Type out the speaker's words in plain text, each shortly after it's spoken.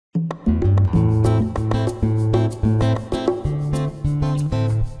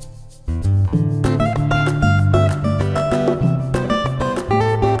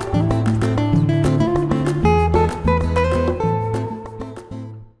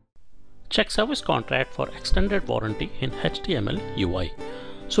check service contract for extended warranty in HTML UI.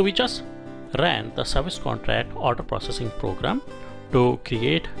 So we just ran the service contract order processing program to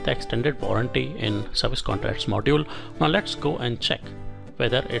create the extended warranty in service contracts module. Now let's go and check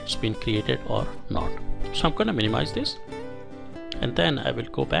whether it's been created or not. So I'm going to minimize this, and then I will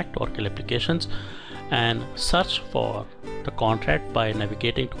go back to Oracle applications and search for the contract by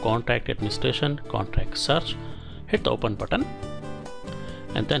navigating to contract administration, contract search, hit the open button,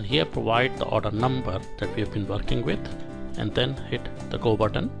 and then here provide the order number that we have been working with, and then hit the go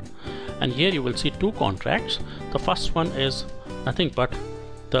button. And here you will see two contracts. The first one is nothing but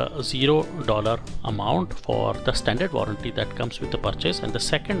the $0 amount for the standard warranty that comes with the purchase, and the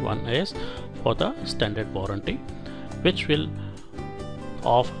second one is for the standard warranty, which will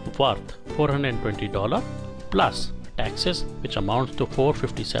of worth $420 plus taxes, which amounts to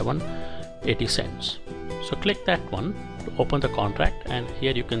 $457.80. So click that one to open the contract, and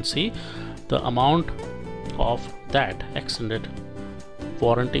here you can see the amount of that extended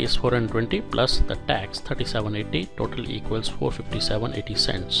warranty is $420 plus the tax $37.80, total equals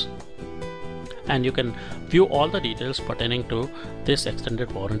 $457.80. And you can view all the details pertaining to this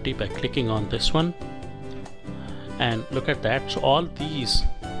extended warranty by clicking on this one, and look at that. So all these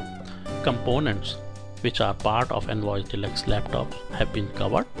components which are part of Envoy Deluxe laptops have been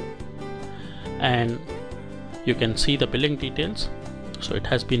covered, and you can see the billing details. So it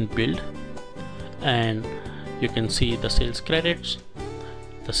has been billed, and you can see the sales credits.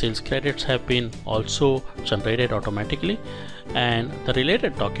 The sales credits have been also generated automatically, and the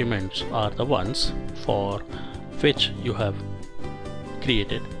related documents are the ones for which you have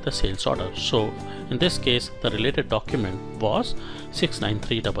created the sales order. So in this case, the related document was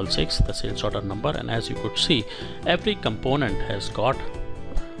 69366, the sales order number, and as you could see, every component has got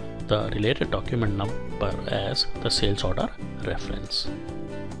the related document number as the sales order reference.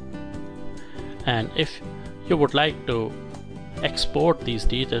 And if you would like to export these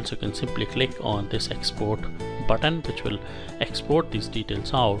details, you can simply click on this export button, which will export these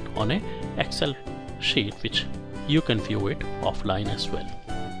details out on a Excel sheet, which you can view it offline as well.